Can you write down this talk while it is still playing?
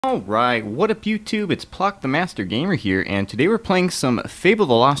Alright, what up YouTube? It's Plock the Master Gamer here, and today we're playing some Fable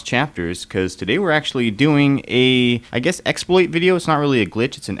the Lost Chapters, because today we're actually doing a, I guess, exploit video. It's not really a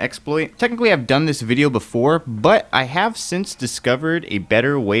glitch, it's an exploit. Technically I've done this video before, but I have since discovered a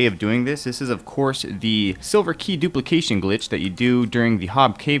better way of doing this. This is of course the silver key duplication glitch that you do during the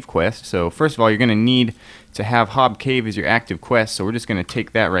Hob Cave quest. So first of all, you're going to need to have Hob Cave as your active quest, so we're just going to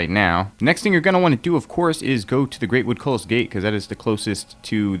take that right now. The next thing you're going to want to do, of course, is go to the Great Woodcullis Gate, because that is the closest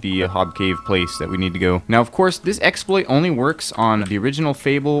to the Hob Cave place that we need to go. Now, of course, this exploit only works on the original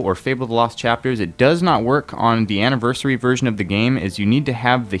Fable or Fable the Lost Chapters. It does not work on the anniversary version of the game, as you need to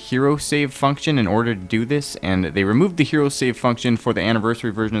have the hero save function in order to do this, and they removed the hero save function for the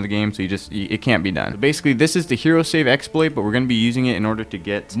anniversary version of the game, so it can't be done. So basically, this is the hero save exploit, but we're going to be using it in order to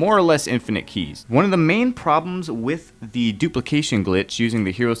get more or less infinite keys. One of the main problems with the duplication glitch using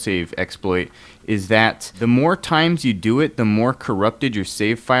the hero save exploit is that the more times you do it, the more corrupted your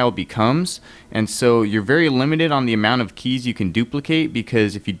save file becomes, and so you're very limited on the amount of keys you can duplicate,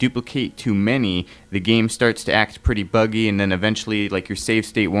 because if you duplicate too many, the game starts to act pretty buggy, and then eventually like your save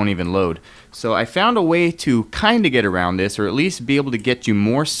state won't even load. So I found a way to kind of get around this, or at least be able to get you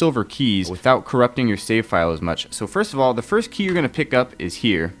more silver keys without corrupting your save file as much. So first of all, the first key you're going to pick up is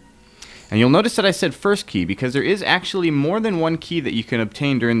here. And you'll notice that I said first key because there is actually more than one key that you can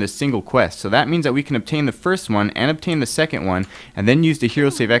obtain during this single quest. So that means that we can obtain the first one and obtain the second one and then use the hero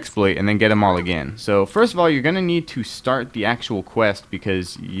save exploit and then get them all again. So first of all, you're going to need to start the actual quest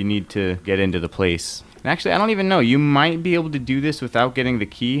because you need to get into the place. And actually, I don't even know. You might be able to do this without getting the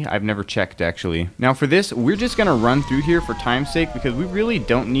key. I've never checked, actually. Now for this, we're just going to run through here for time's sake because we really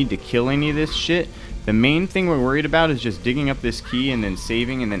don't need to kill any of this shit. The main thing we're worried about is just digging up this key and then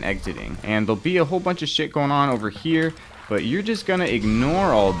saving and then exiting. And there'll be a whole bunch of shit going on over here, but you're just going to ignore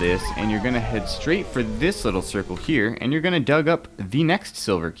all this and you're going to head straight for this little circle here, and you're going to dug up the next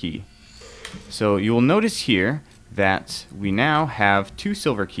silver key. So you will notice here that we now have 2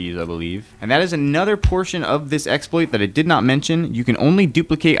 silver keys, I believe. And that is another portion of this exploit that I did not mention. You can only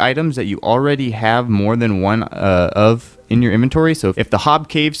duplicate items that you already have more than one of in your inventory. So if the Hob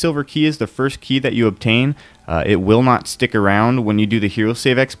Cave silver key is the first key that you obtain, it will not stick around when you do the hero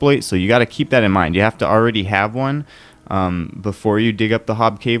save exploit. So you got to keep that in mind. You have to already have one before you dig up the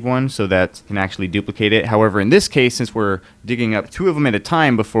Hob Cave one, so that you can actually duplicate it. However, in this case, since we're digging up 2 of them at a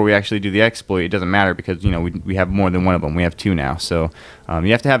time before we actually do the exploit, it doesn't matter because, you know, we have more than one of them. We have 2 now. So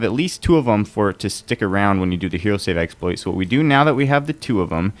you have to have at least 2 of them for it to stick around when you do the hero save exploit. So what we do now that we have the 2 of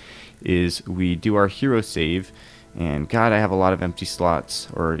them is we do our hero save. And God, I have a lot of empty slots,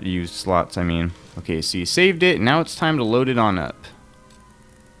 or used slots, I mean. Okay, so you saved it. Now it's time to load it on up.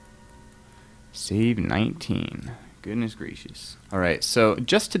 Save 19. Goodness gracious. Alright, so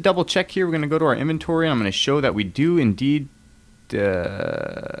just to double check here, we're going to go to our inventory, and I'm going to show that we do indeed...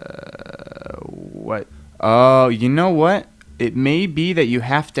 what? Oh, you know what? It may be that you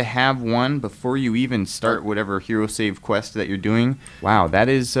have to have one before you even start whatever hero save quest that you're doing. Wow, that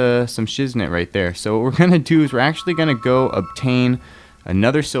is some shiznit right there. So what we're going to do is we're actually going to go obtain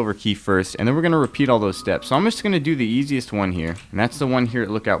another silver key first, and then we're going to repeat all those steps. So I'm just going to do the easiest one here, and that's the one here at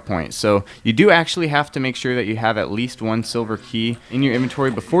Lookout Point. So you do actually have to make sure that you have at least 1 silver key in your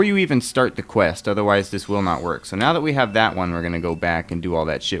inventory before you even start the quest, otherwise this will not work. So now that we have that one, we're going to go back and do all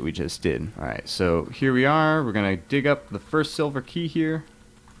that shit we just did. Alright, so here we are. We're going to dig up the first silver key here,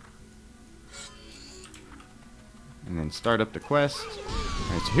 and then start up the quest.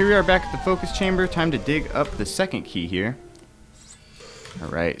 Alright, so here we are back at the focus chamber. Time to dig up the second key here.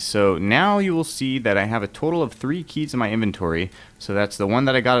 Alright, so now you will see that I have a total of 3 keys in my inventory. So that's the one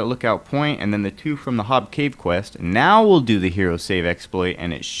that I got at Lookout Point, and then the 2 from the Hob Cave quest. Now we'll do the hero save exploit,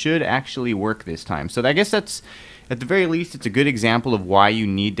 and it should actually work this time. So I guess that's, at the very least, it's a good example of why you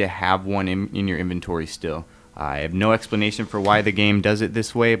need to have one in your inventory still. I have no explanation for why the game does it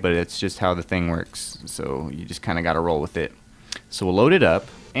this way, but it's just how the thing works. So you just kind of got to roll with it. So we'll load it up,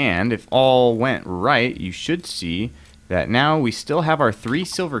 and if all went right, you should see that now we still have our 3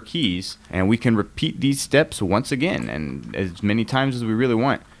 silver keys, and we can repeat these steps once again, and as many times as we really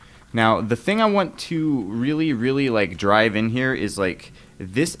want. Now, the thing I want to really like drive in here is like,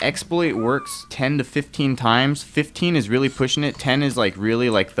 this exploit works 10 to 15 times. 15 is really pushing it. 10 is like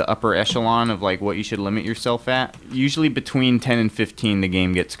really like the upper echelon of like what you should limit yourself at. Usually between 10 and 15 the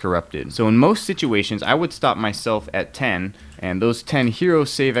game gets corrupted. So in most situations I would stop myself at 10, and those 10 hero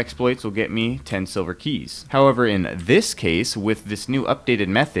save exploits will get me 10 silver keys. However, in this case, with this new updated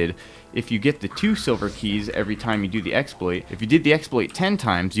method, if you get the 2 silver keys every time you do the exploit, if you did the exploit 10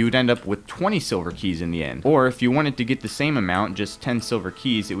 times, you would end up with 20 silver keys in the end. Or if you wanted to get the same amount, just 10 silver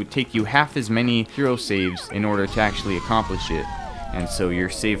keys, it would take you half as many hero saves in order to actually accomplish it. and so your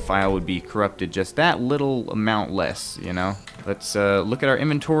save file would be corrupted just that little amount less, you know. Let's look at our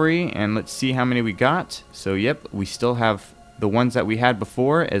inventory and let's see how many we got. So yep, we still have the ones that we had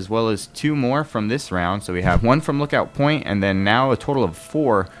before, as well as 2 more from this round. So we have 1 from Lookout Point, and then now a total of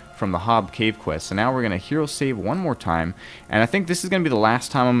 4 from the Hob Cave quest. So now we're gonna hero save one more time, and I think this is gonna be the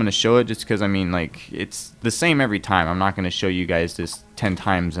last time I'm gonna show it, just because I mean, like, it's the same every time. I'm not gonna show you guys this 10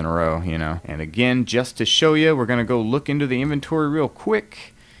 times in a row, you know. And again, just to show you, we're gonna go look into the inventory real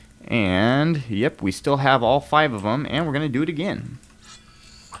quick, and yep, we still have all 5 of them, and we're gonna do it again.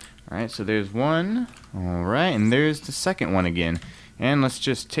 Alright, so there's 1. Alright, and there's the second one again. And let's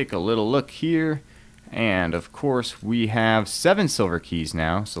just take a little look here. And of course we have 7 silver keys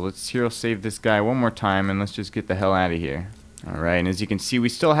now, so let's hero save this guy one more time and let's just get the hell out of here. Alright, and as you can see, we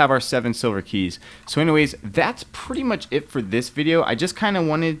still have our 7 silver keys. So anyways, that's pretty much it for this video. I just kind of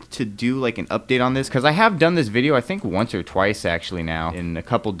wanted to do like an update on this, because I have done this video I think once or twice actually now, in a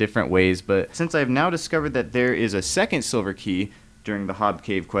couple different ways. But since I've now discovered that there is a second silver key during the Hob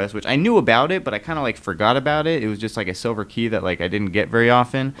Cave quest, which I knew about it, but I kind of like forgot about it. It was just like a silver key that like I didn't get very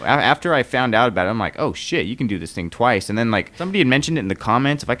often. After I found out about it, I'm like, oh shit, you can do this thing twice. And then like somebody had mentioned it in the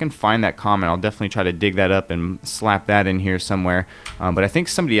comments. If I can find that comment, I'll definitely try to dig that up and slap that in here somewhere. But I think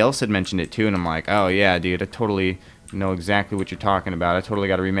somebody else had mentioned it too, and I'm like, oh yeah, dude, I totally know exactly what you're talking about. I totally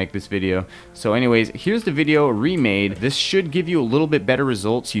got to remake this video. So anyways, here's the video remade. This should give you a little bit better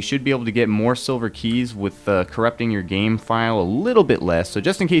results. You should be able to get more silver keys with corrupting your game file a little bit less. So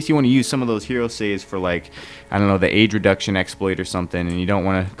just in case you want to use some of those hero saves for, like, I don't know, the age reduction exploit or something, and you don't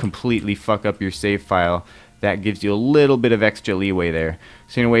want to completely fuck up your save file, that gives you a little bit of extra leeway there.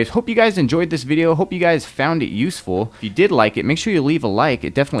 So anyways, hope you guys enjoyed this video. Hope you guys found it useful. If you did like it, make sure you leave a like.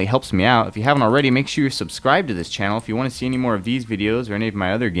 It definitely helps me out. If you haven't already, make sure you're subscribed to this channel if you want to see any more of these videos, or any of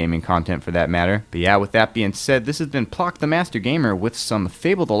my other gaming content for that matter. But yeah, with that being said, this has been Plock the Master Gamer with some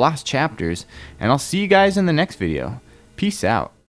Fable the Lost Chapters, and I'll see you guys in the next video. Peace out.